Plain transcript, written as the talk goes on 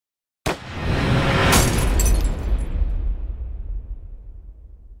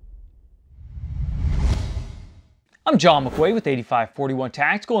I'm John McQuay with 8541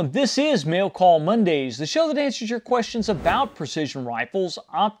 Tactical, and this is Mail Call Mondays, the show that answers your questions about precision rifles,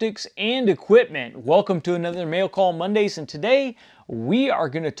 optics, and equipment. Welcome to another Mail Call Mondays, and today we are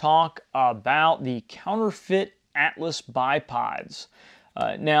going to talk about the Counterfeit Atlas bipods.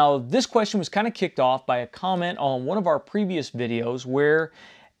 Now, this question was kind of kicked off by a comment on one of our previous videos where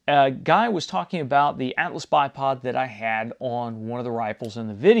a guy was talking about the Atlas bipod that I had on one of the rifles in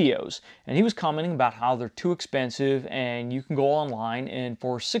the videos, and he was commenting about how they're too expensive and you can go online and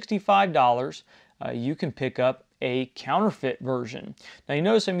for $65 you can pick up a counterfeit version. Now you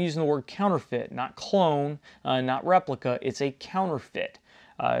notice I'm using the word counterfeit, not clone, not replica. It's a counterfeit.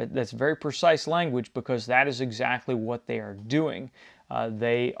 That's very precise language because that is exactly what they are doing.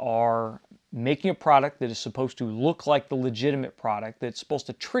 They are making a product that is supposed to look like the legitimate product, that's supposed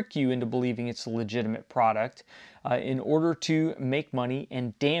to trick you into believing it's a legitimate product in order to make money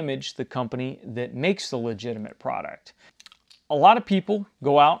and damage the company that makes the legitimate product. A lot of people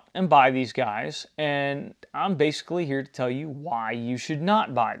go out and buy these guys, and I'm basically here to tell you why you should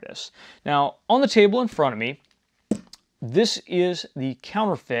not buy this. Now, on the table in front of me, this is the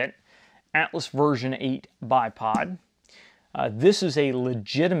Counterfeit Atlas version 8 bipod. This is a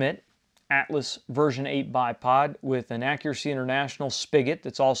legitimate Atlas version 8 bipod with an Accuracy International spigot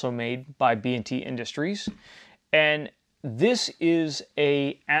that's also made by B&T Industries. And this is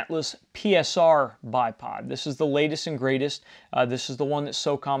a Atlas PSR bipod. This is the latest and greatest. This is the one that's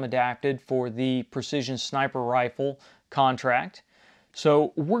SOCOM adapted for the precision sniper rifle contract.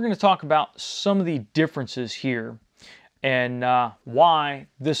 So we're going to talk about some of the differences here and why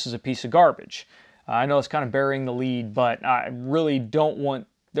this is a piece of garbage. I know it's kind of burying the lead, but I really don't want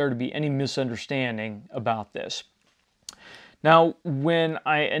there to be any misunderstanding about this. Now, when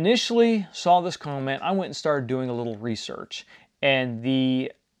I initially saw this comment, I went and started doing a little research, and the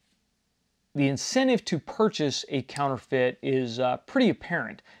incentive to purchase a counterfeit is pretty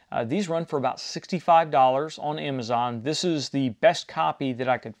apparent. These run for about $65 on Amazon. This is the best copy that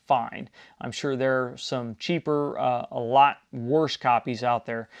I could find. I'm sure there are some cheaper, a lot worse copies out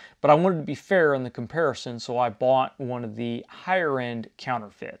there, but I wanted to be fair in the comparison, so I bought one of the higher-end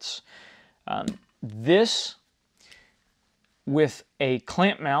counterfeits. This, with a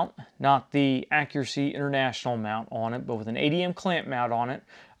clamp mount, not the Accuracy International mount on it, but with an ADM clamp mount on it,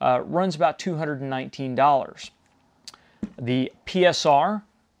 runs about $219. The PSR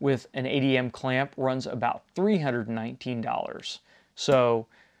with an ADM clamp runs about $319. So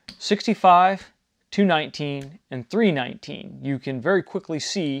 $65, $219, and $319. You can very quickly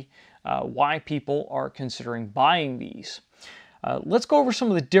see why people are considering buying these. Let's go over some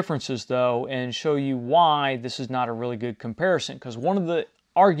of the differences though and show you why this is not a really good comparison, because one of the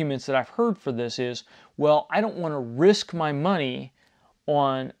arguments that I've heard for this is, well, I don't want to risk my money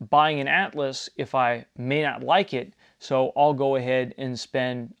on buying an Atlas if I may not like it, so I'll go ahead and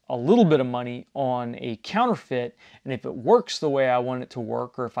spend a little bit of money on a counterfeit, and if it works the way I want it to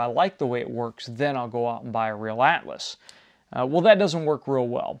work, or if I like the way it works, then I'll go out and buy a real Atlas. Well, that doesn't work real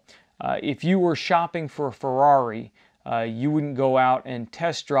well. If you were shopping for a Ferrari, you wouldn't go out and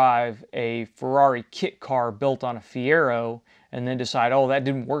test drive a Ferrari kit car built on a Fiero and then decide, oh, that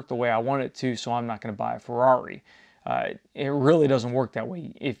didn't work the way I want it to, so I'm not going to buy a Ferrari. It really doesn't work that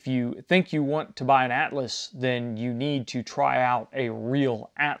way. If you think you want to buy an Atlas, then you need to try out a real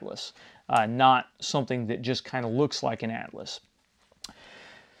Atlas, not something that just kind of looks like an Atlas.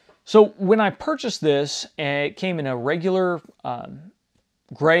 So when I purchased this, it came in a regular a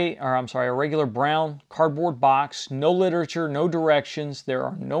regular brown cardboard box, no literature, no directions. There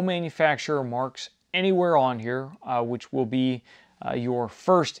are no manufacturer marks anywhere on here, which will be your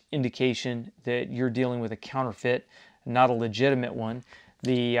first indication that you're dealing with a counterfeit, not a legitimate one.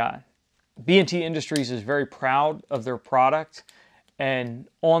 The B&T Industries is very proud of their product, and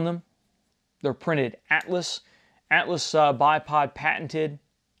on them they're printed Atlas bipod patented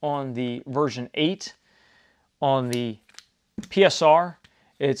on the version 8. On the PSR,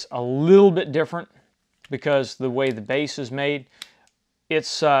 it's a little bit different because the way the base is made.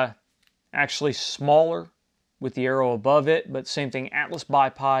 It's actually smaller with the arrow above it, but same thing, Atlas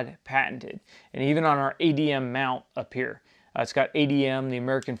bipod patented. And even on our ADM mount up here, it's got ADM, the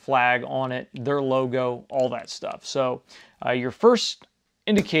American flag on it, their logo, all that stuff. So your first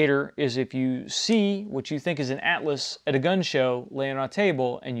indicator is if you see what you think is an Atlas at a gun show laying on a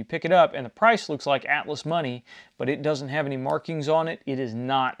table and you pick it up and the price looks like Atlas money, but it doesn't have any markings on it, it is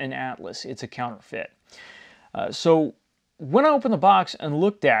not an Atlas, it's a counterfeit. So when I opened the box and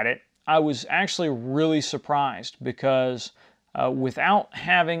looked at it, I was actually really surprised because without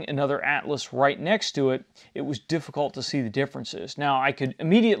having another Atlas right next to it, it was difficult to see the differences. Now, I could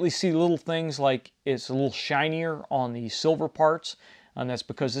immediately see little things like it's a little shinier on the silver parts, and that's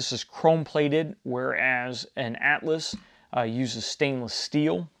because this is chrome plated, whereas an Atlas uses stainless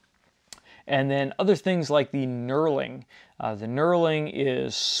steel. And then other things like the knurling. The knurling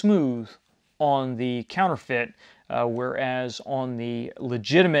is smooth on the Counterfeit, whereas on the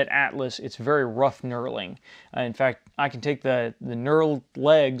legitimate Atlas, it's very rough knurling. In fact, I can take the knurled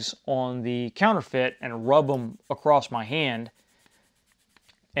legs on the Counterfeit and rub them across my hand,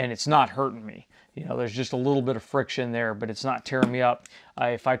 and it's not hurting me. You know, there's just a little bit of friction there, but it's not tearing me up.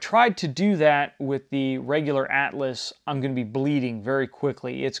 If I tried to do that with the regular Atlas, I'm going to be bleeding very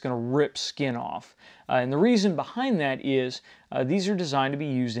quickly. It's going to rip skin off. And the reason behind that is these are designed to be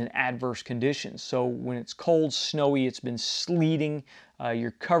used in adverse conditions. So when it's cold, snowy, it's been sleeting,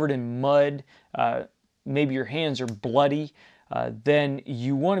 you're covered in mud, maybe your hands are bloody, then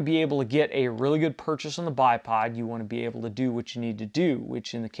you want to be able to get a really good purchase on the bipod. You want to be able to do what you need to do,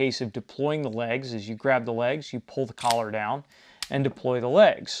 which in the case of deploying the legs is you grab the legs, you pull the collar down, and deploy the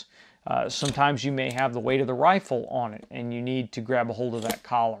legs. Sometimes you may have the weight of the rifle on it, and you need to grab a hold of that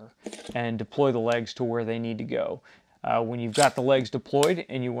collar and deploy the legs to where they need to go. When you've got the legs deployed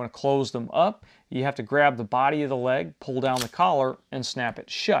and you want to close them up, you have to grab the body of the leg, pull down the collar, and snap it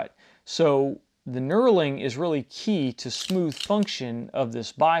shut. So the knurling is really key to smooth function of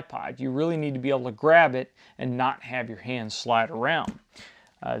this bipod. You really need to be able to grab it and not have your hands slide around.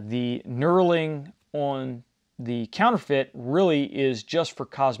 The knurling on the Counterfeit really is just for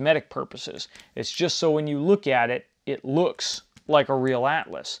cosmetic purposes. It's just so when you look at it, it looks like a real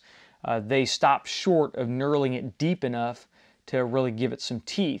Atlas. They stop short of knurling it deep enough to really give it some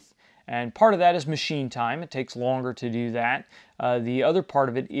teeth. And part of that is machine time. It takes longer to do that. The other part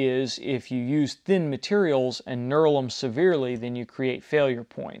of it is if you use thin materials and knurl them severely, then you create failure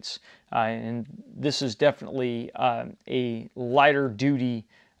points. And this is definitely a lighter duty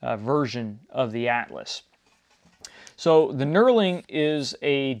version of the Atlas. So the knurling is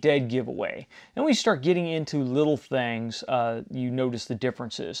a dead giveaway. And we start getting into little things, you notice the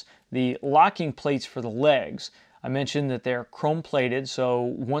differences. The locking plates for the legs, I mentioned that they're chrome plated, so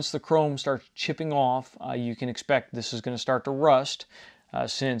once the chrome starts chipping off, you can expect this is going to start to rust.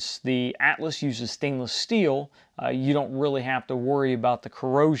 Since the Atlas uses stainless steel, you don't really have to worry about the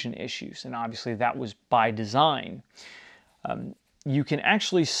corrosion issues, and obviously that was by design. You can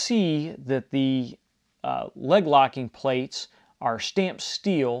actually see that the leg locking plates are stamped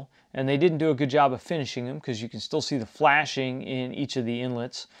steel, and they didn't do a good job of finishing them because you can still see the flashing in each of the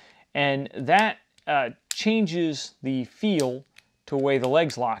inlets, and that changes the feel to the way the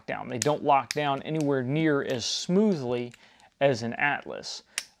legs lock down. They don't lock down anywhere near as smoothly as an Atlas.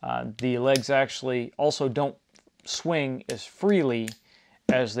 The legs actually also don't swing as freely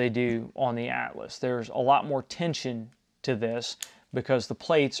as they do on the Atlas. There's a lot more tension to this because the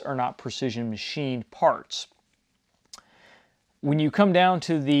plates are not precision machined parts. When you come down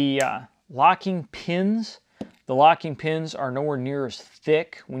to the locking pins, the locking pins are nowhere near as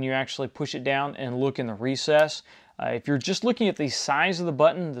thick when you actually push it down and look in the recess. If you're just looking at the size of the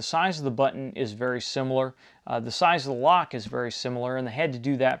button is very similar. The size of the lock is very similar, and they had to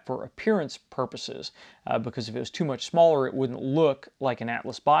do that for appearance purposes because if it was too much smaller, it wouldn't look like an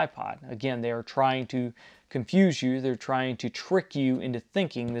Atlas bipod. Again, they are trying to confuse you. They're trying to trick you into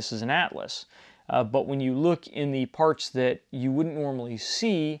thinking this is an Atlas. But when you look in the parts that you wouldn't normally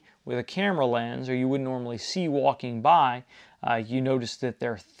see with a camera lens or you wouldn't normally see walking by, you notice that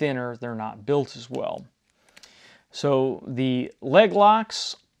they're thinner, they're not built as well. So the leg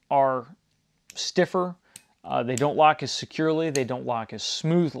locks are stiffer, they don't lock as securely, they don't lock as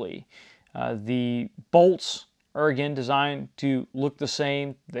smoothly. The bolts are again designed to look the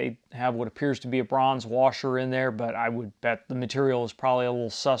same. They have what appears to be a bronze washer in there, but I would bet the material is probably a little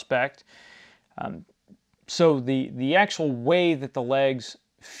suspect. So the actual way that the legs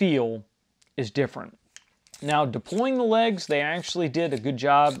feel is different. Now, deploying the legs, they actually did a good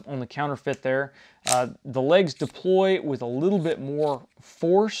job on the Counterfeit there. The legs deploy with a little bit more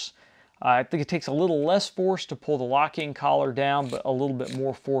force. I think it takes a little less force to pull the locking collar down, but a little bit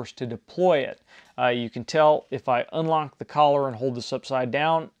more force to deploy it. You can tell if I unlock the collar and hold this upside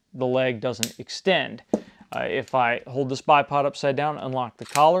down, the leg doesn't extend. If I hold this bipod upside down, unlock the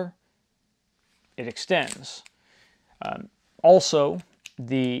collar, it extends. Also,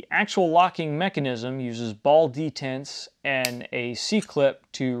 the actual locking mechanism uses ball detents and a C-clip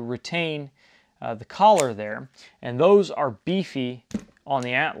to retain the collar there, and those are beefy on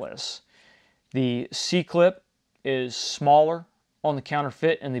the Atlas. The C-clip is smaller on the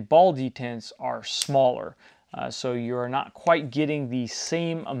Counterfeit and the ball detents are smaller. so you're not quite getting the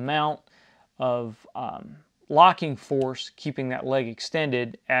same amount of locking force keeping that leg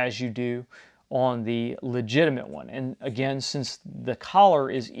extended as you do on the legitimate one. And again, since the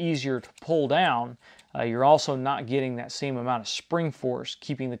collar is easier to pull down, you're also not getting that same amount of spring force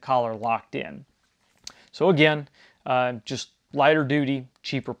keeping the collar locked in. So again, just lighter duty,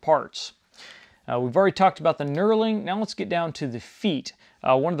 cheaper parts. We've already talked about the knurling. Now let's get down to the feet.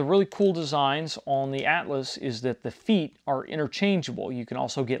 One of the really cool designs on the Atlas is that the feet are interchangeable. You can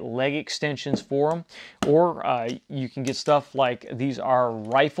also get leg extensions for them, or you can get stuff like these are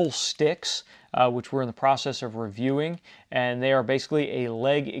rifle sticks, which we're in the process of reviewing, and they are basically a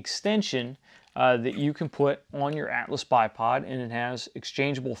leg extension that you can put on your Atlas bipod, and it has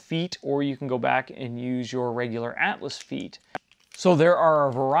exchangeable feet, or you can go back and use your regular Atlas feet. So there are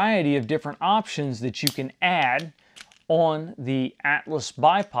a variety of different options that you can add on the Atlas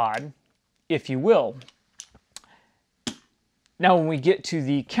bipod, if you will. Now when we get to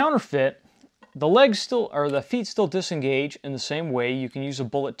the Counterfeit, the legs still, or the feet still disengage in the same way. You can use a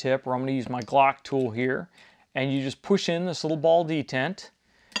bullet tip, or I'm going to use my Glock tool here, and you just push in this little ball detent,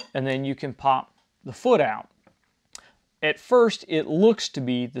 and then you can pop the foot out. At first it looks to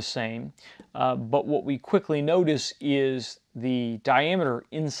be the same, but what we quickly notice is the diameter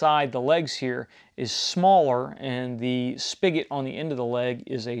inside the legs here is smaller, and the spigot on the end of the leg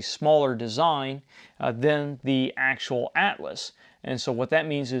is a smaller design than the actual Atlas. And so what that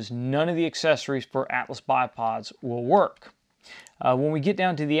means is none of the accessories for Atlas bipods will work. When we get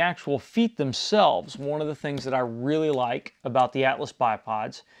down to the actual feet themselves, one of the things that I really like about the Atlas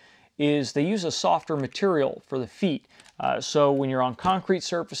bipods is they use a softer material for the feet. So when you're on concrete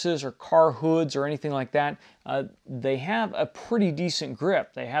surfaces or car hoods or anything like that, they have a pretty decent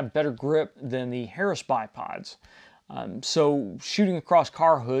grip. They have better grip than the Harris bipods. So shooting across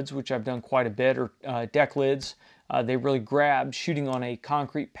car hoods, which I've done quite a bit, or deck lids, they really grab. Shooting on a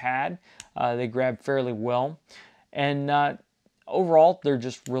concrete pad, they grab fairly well. And overall, they're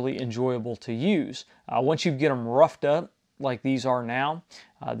just really enjoyable to use. Once you get them roughed up, like these are now,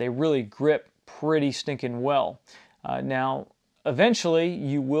 they really grip pretty stinking well. Now, eventually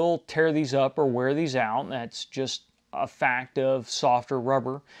you will tear these up or wear these out. That's just a fact of softer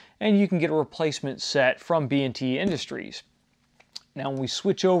rubber, and you can get a replacement set from B&T Industries. Now, when we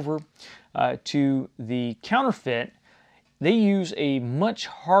switch over to the Counterfeit, they use a much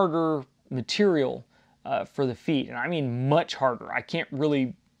harder material for the feet, and I mean much harder. I can't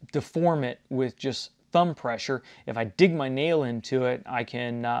really deform it with just thumb pressure. If I dig my nail into it, I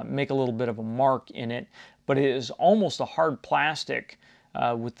can make a little bit of a mark in it, but it is almost a hard plastic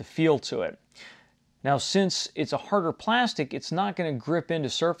with the feel to it. Now, since it's a harder plastic, it's not going to grip into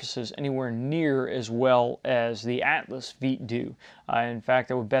surfaces anywhere near as well as the Atlas feet do. In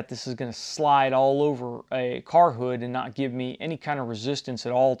fact, I would bet this is going to slide all over a car hood and not give me any kind of resistance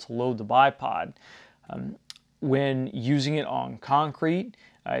at all to load the bipod. When using it on concrete,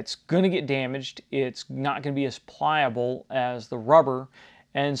 it's going to get damaged. It's not going to be as pliable as the rubber,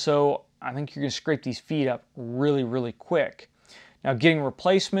 and so I think you're going to scrape these feet up really, really quick. Now, getting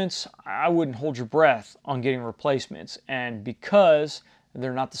replacements, I wouldn't hold your breath on getting replacements, and because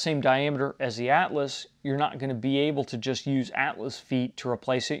they're not the same diameter as the Atlas, you're not going to be able to just use Atlas feet to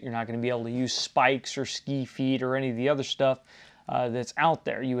replace it. You're not going to be able to use spikes or ski feet or any of the other stuff that's out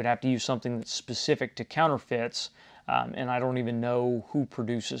there. You would have to use something that's specific to Counterfeits, and I don't even know who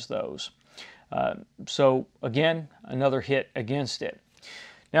produces those. So again, another hit against it.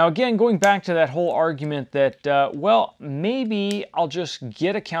 Now again, going back to that whole argument that, well, maybe I'll just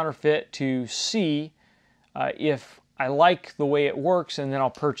get a Counterfeit to see if I like the way it works, and then I'll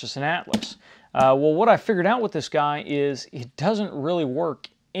purchase an Atlas. Well, what I figured out with this guy is it doesn't really work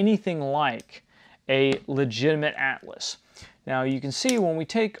anything like a legitimate Atlas. Now you can see when we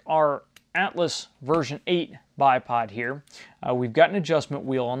take our Atlas version 8 bipod here, we've got an adjustment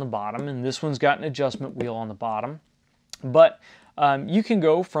wheel on the bottom, and this one's got an adjustment wheel on the bottom. But you can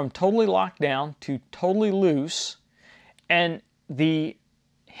go from totally locked down to totally loose, and the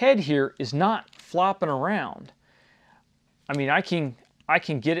head here is not flopping around. I mean, I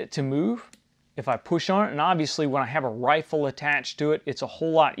can get it to move if I push on it, and obviously when I have a rifle attached to it, it's a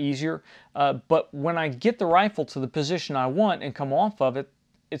whole lot easier. But when I get the rifle to the position I want and come off of it,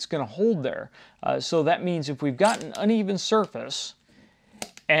 it's going to hold there. So that means if we've got an uneven surface,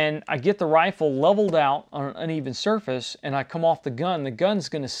 and I get the rifle leveled out on an uneven surface, and I come off the gun's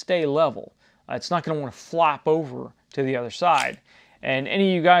going to stay level. It's not going to want to flop over to the other side. And any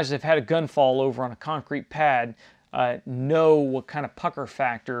of you guys that have had a gun fall over on a concrete pad know what kind of pucker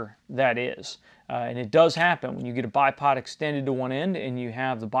factor that is. And it does happen when you get a bipod extended to one end and you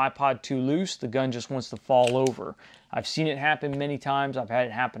have the bipod too loose, the gun just wants to fall over. I've seen it happen many times. I've had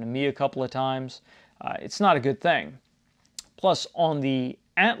it happen to me a couple of times. It's not a good thing. Plus, on the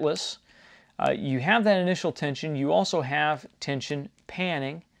Atlas, you have that initial tension. You also have tension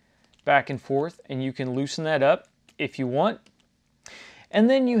panning back and forth, and you can loosen that up if you want. And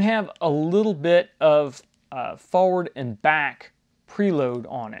then you have a little bit of forward and back preload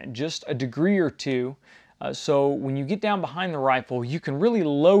on it, just a degree or two. So when you get down behind the rifle, you can really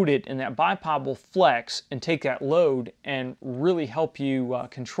load it, and that bipod will flex and take that load and really help you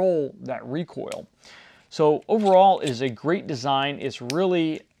control that recoil. So overall, it is a great design. It's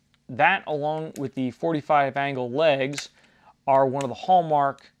really that, along with the 45 angle legs, are one of the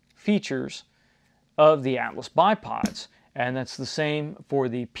hallmark features of the Atlas bipods. And that's the same for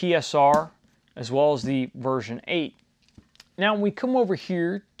the PSR as well as the version 8. Now when we come over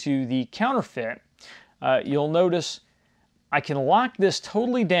here to the Counterfeit, you'll notice I can lock this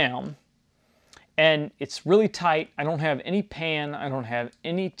totally down, and it's really tight. I don't have any pan, I don't have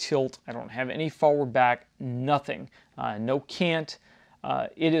any tilt, I don't have any forward back, nothing. No cant.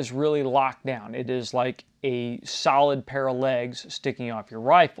 It is really locked down. It is like a solid pair of legs sticking off your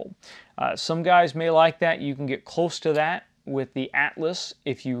rifle. Some guys may like that. You can get close to that with the Atlas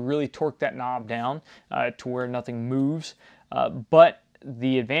if you really torque that knob down to where nothing moves. But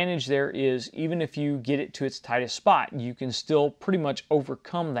the advantage there is, even if you get it to its tightest spot, you can still pretty much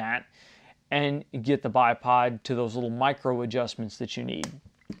overcome that and get the bipod to those little micro adjustments that you need.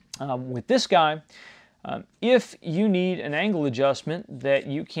 With this guy, if you need an angle adjustment that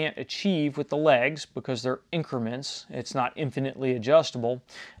you can't achieve with the legs because they're increments, it's not infinitely adjustable,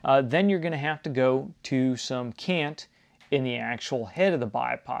 then you're going to have to go to some cant in the actual head of the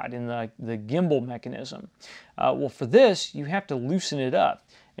bipod, in the gimbal mechanism. Well, for this, you have to loosen it up.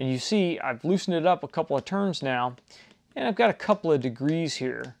 And you see, I've loosened it up a couple of turns now, and I've got a couple of degrees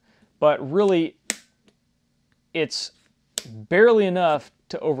here. But really, it's barely enough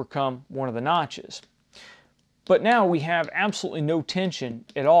to overcome one of the notches. But now we have absolutely no tension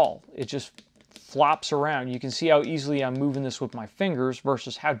at all. It just flops around. You can see how easily I'm moving this with my fingers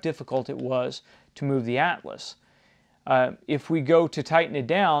versus how difficult it was to move the Atlas. If we go to tighten it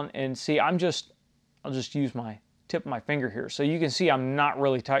down and see, I'll just use my tip of my finger here. So you can see I'm not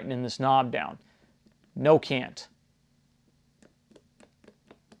really tightening this knob down. No cant.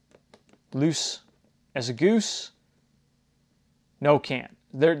 Loose as a goose. No cant.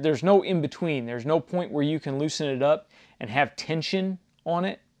 There's no in between. There's no point where you can loosen it up and have tension on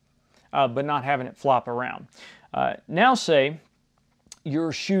it, but not having it flop around. Now say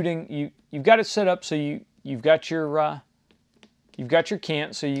you're shooting, you've got it set up so you've got your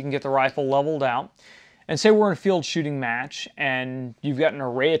cant so you can get the rifle leveled out. And say we're in a field shooting match and you've got an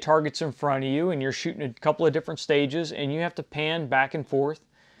array of targets in front of you and you're shooting a couple of different stages and you have to pan back and forth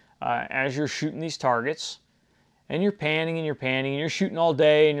as you're shooting these targets. And you're panning and you're panning and you're shooting all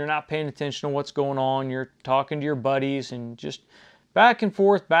day and you're not paying attention to what's going on. You're talking to your buddies and just back and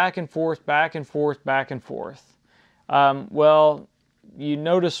forth, back and forth, back and forth, back and forth. Well, you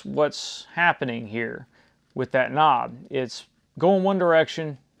notice what's happening here with that knob. It's going one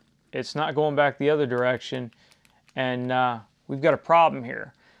direction, it's not going back the other direction, and we've got a problem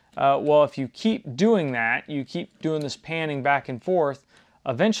here. Well, if you keep doing that, you keep doing this panning back and forth,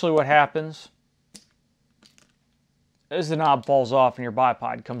 eventually what happens is the knob falls off and your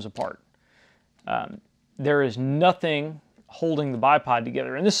bipod comes apart. There is nothing holding the bipod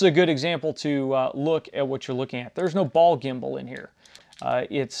together. And this is a good example to look at what you're looking at. There's no ball gimbal in here.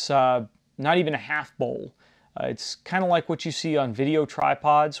 It's not even a half bowl. It's kind of like what you see on video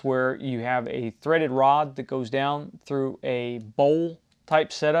tripods where you have a threaded rod that goes down through a bowl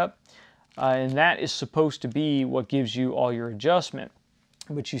type setup. And that is supposed to be what gives you all your adjustment.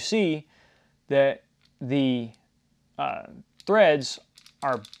 But you see that the threads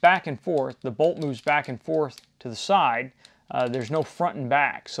are back and forth. The bolt moves back and forth to the side. There's no front and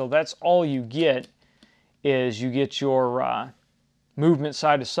back. So that's all you get, is you get your movement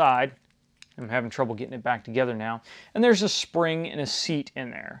side to side. I'm having trouble getting it back together now. And there's a spring and a seat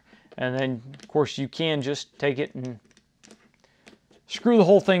in there. And then, of course, you can just take it and screw the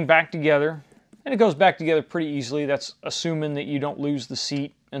whole thing back together. And it goes back together pretty easily. That's assuming that you don't lose the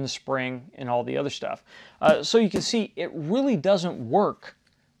seat and the spring and all the other stuff. So you can see it really doesn't work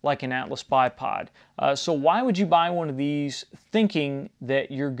like an Atlas bipod. So why would you buy one of these thinking that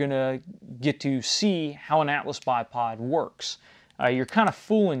you're gonna get to see how an Atlas bipod works? You're kind of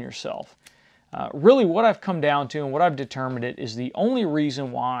fooling yourself. Really what I've come down to and what I've determined it is the only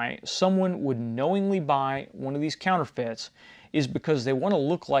reason why someone would knowingly buy one of these counterfeits is because they want to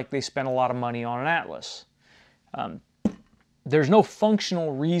look like they spent a lot of money on an Atlas. There's no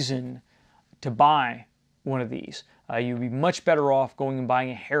functional reason to buy one of these. You'd be much better off going and buying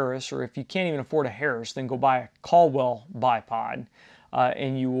a Harris, or if you can't even afford a Harris, then go buy a Caldwell bipod,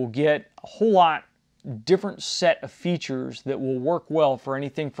 and you will get a whole lot different set of features that will work well for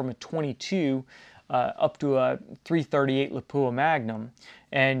anything from a 22 up to a 338 Lapua Magnum,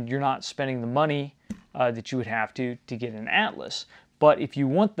 and you're not spending the money that you would have to get an Atlas. But if you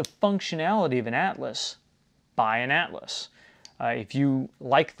want the functionality of an Atlas, buy an Atlas. If you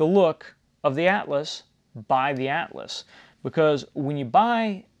like the look of the Atlas, buy the Atlas. Because when you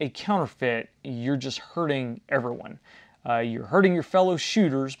buy a counterfeit, you're just hurting everyone. You're hurting your fellow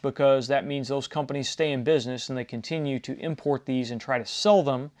shooters, because that means those companies stay in business and they continue to import these and try to sell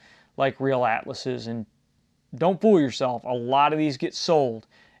them like real Atlases. And don't fool yourself, a lot of these get sold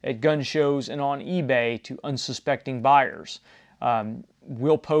at gun shows and on eBay to unsuspecting buyers.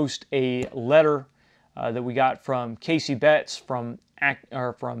 We'll post a letter that we got from Casey Betts from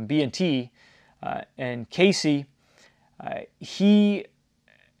B&T, and Casey, he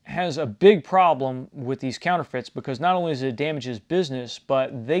has a big problem with these counterfeits, because not only does it damage his business,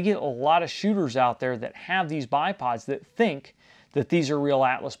 but they get a lot of shooters out there that have these bipods that think that these are real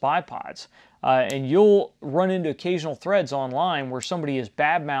Atlas bipods. And you'll run into occasional threads online where somebody is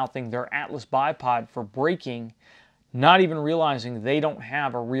bad-mouthing their Atlas bipod for breaking, not even realizing they don't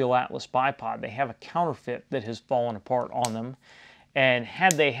have a real Atlas bipod. They have a counterfeit that has fallen apart on them. And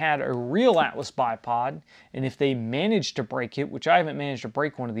had they had a real Atlas bipod, and if they managed to break it, which I haven't managed to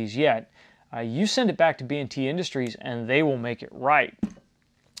break one of these yet, you send it back to B&T Industries and they will make it right.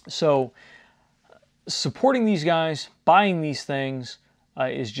 So supporting these guys, buying these things,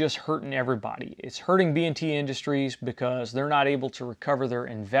 is just hurting everybody. It's hurting B&T Industries because they're not able to recover their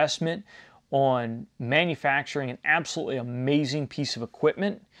investment on manufacturing an absolutely amazing piece of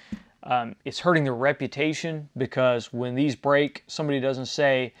equipment. It's hurting their reputation, because when these break, somebody doesn't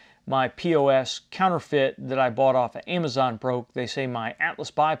say my POS counterfeit that I bought off of Amazon broke. They say my Atlas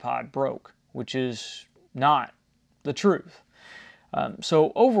bipod broke, which is not the truth.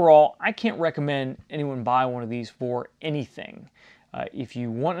 So overall, I can't recommend anyone buy one of these for anything. If you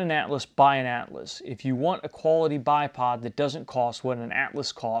want an Atlas, buy an Atlas. If you want a quality bipod that doesn't cost what an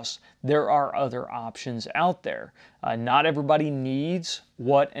Atlas costs, there are other options out there. Not everybody needs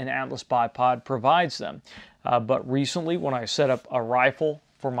what an Atlas bipod provides them. But recently, when I set up a rifle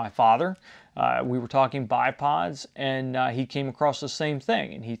for my father, we were talking bipods, and he came across the same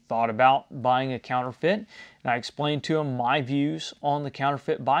thing, and he thought about buying a counterfeit, and I explained to him my views on the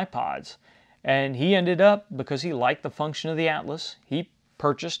counterfeit bipods. And he ended up, because he liked the function of the Atlas, he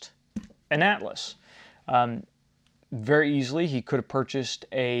purchased an Atlas. Very easily, he could have purchased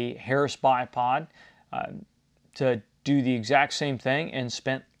a Harris bipod to do the exact same thing and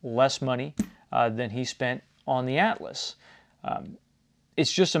spent less money than he spent on the Atlas.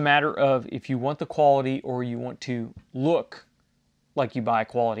 It's just a matter of if you want the quality or you want to look like you buy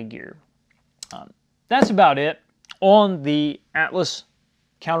quality gear. That's about it on the Atlas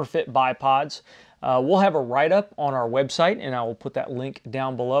counterfeit bipods. We'll have a write-up on our website, and I will put that link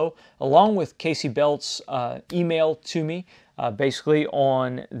down below, along with Casey Belt's email to me, basically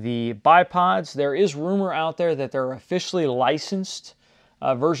on the bipods. There is rumor out there that they're officially licensed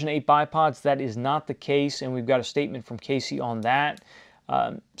version 8 bipods. That is not the case, and we've got a statement from Casey on that.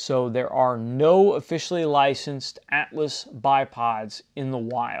 So there are no officially licensed Atlas bipods in the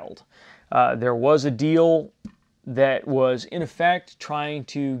wild. There was a deal that was in effect trying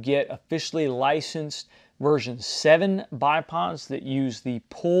to get officially licensed version 7 bipods that use the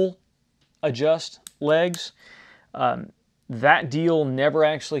pull adjust legs. That deal never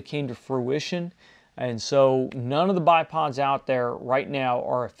actually came to fruition, and so none of the bipods out there right now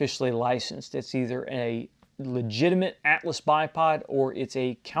are officially licensed. It's either a legitimate Atlas bipod or it's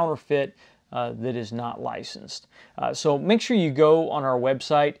a counterfeit that is not licensed. So make sure you go on our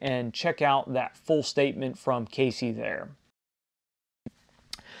website and check out that full statement from Casey there.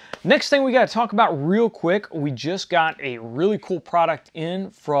 Next thing we got to talk about real quick, we just got a really cool product in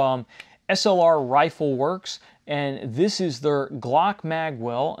from SLR Rifleworks, and this is their Glock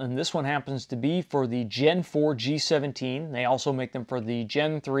Magwell, and this one happens to be for the Gen 4 G17. They also make them for the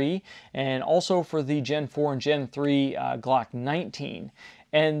Gen 3 and also for the Gen 4 and Gen 3 Glock 19.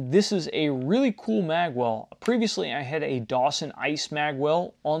 And this is a really cool magwell. Previously, I had a Dawson Ice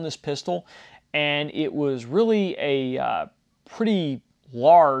magwell on this pistol, and it was really a pretty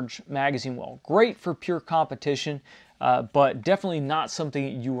large magazine well. Great for pure competition. but definitely not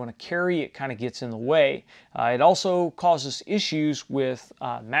something you want to carry. It kind of gets in the way. It also causes issues with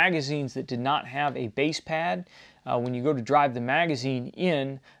magazines that did not have a base pad. When you go to drive the magazine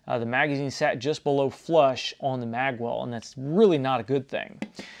in, the magazine sat just below flush on the magwell, and that's really not a good thing.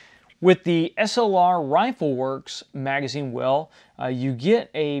 With the SLR Rifleworks magazine well, you get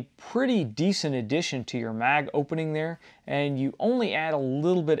a pretty decent addition to your mag opening there, and you only add a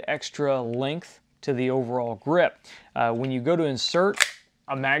little bit extra length to the overall grip. When you go to insert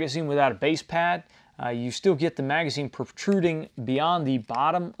a magazine without a base pad, you still get the magazine protruding beyond the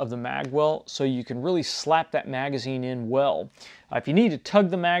bottom of the magwell, so you can really slap that magazine in well. If you need to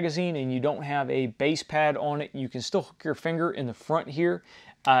tug the magazine and you don't have a base pad on it, you can still hook your finger in the front here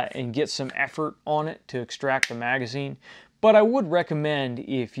and get some effort on it to extract the magazine. But I would recommend,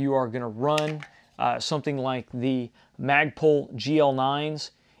 if you are going to run something like the Magpul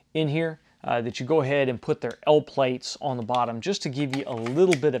GL9s in here, that you go ahead and put their L plates on the bottom just to give you a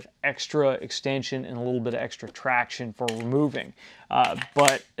little bit of extra extension and a little bit of extra traction for removing.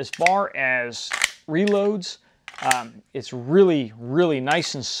 But as far as reloads, it's really, really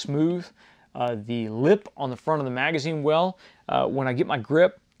nice and smooth. The lip on the front of the magazine well, when I get my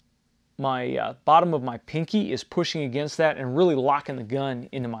grip, my bottom of my pinky is pushing against that and really locking the gun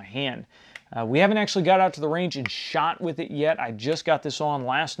into my hand. We haven't actually got out to the range and shot with it yet. I just got this on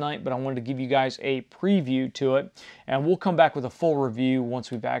last night, but I wanted to give you guys a preview to it, and we'll come back with a full review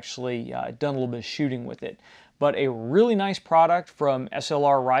once we've actually done a little bit of shooting with it. But a really nice product from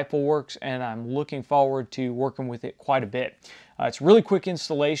SLR Rifleworks, and I'm looking forward to working with it quite a bit. It's really quick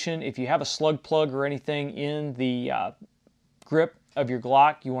installation. If you have a slug plug or anything in the grip of your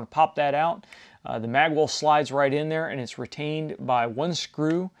Glock, you want to pop that out. The magwell slides right in there, and it's retained by one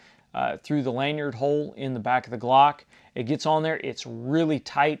screw through the lanyard hole in the back of the Glock. It gets on there, it's really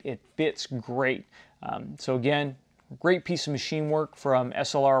tight, it fits great. So again, great piece of machine work from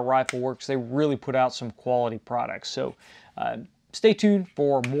SLR Rifleworks. They really put out some quality products. So stay tuned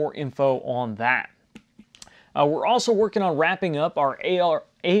for more info on that. We're also working on wrapping up our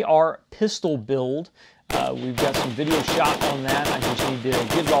AR pistol build. We've got some video shot on that. I just need to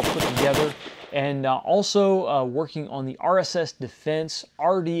get it all put together. And also working on the RSS Defense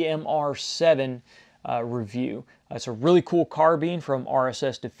RDMR7 review. It's a really cool carbine from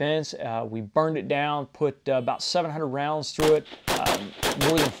RSS Defense. We burned it down, put about 700 rounds through it.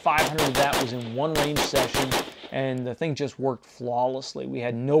 More than 500 of that was in one range session, and the thing just worked flawlessly. We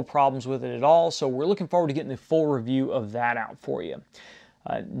had no problems with it at all, so we're looking forward to getting the full review of that out for you.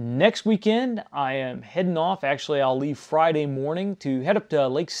 Next weekend, I am heading off. Actually, I'll leave Friday morning to head up to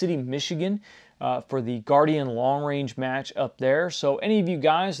Lake City, Michigan for the Guardian long range match up there. So any of you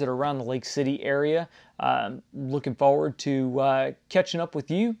guys that are around the Lake City area, looking forward to catching up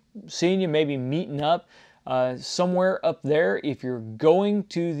with you, seeing you, maybe meeting up somewhere up there. If you're going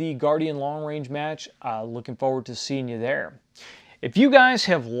to the Guardian long range match, looking forward to seeing you there. If you guys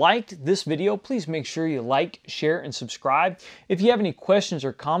have liked this video, please make sure you like, share, and subscribe. If you have any questions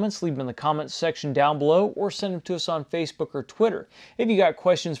or comments, leave them in the comments section down below or send them to us on Facebook or Twitter. If you got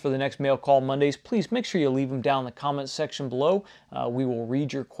questions for the next Mail Call Mondays, please make sure you leave them down in the comments section below. We will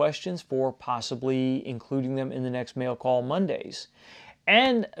read your questions for possibly including them in the next Mail Call Mondays.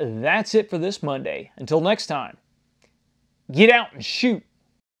 And that's it for this Monday. Until next time, get out and shoot.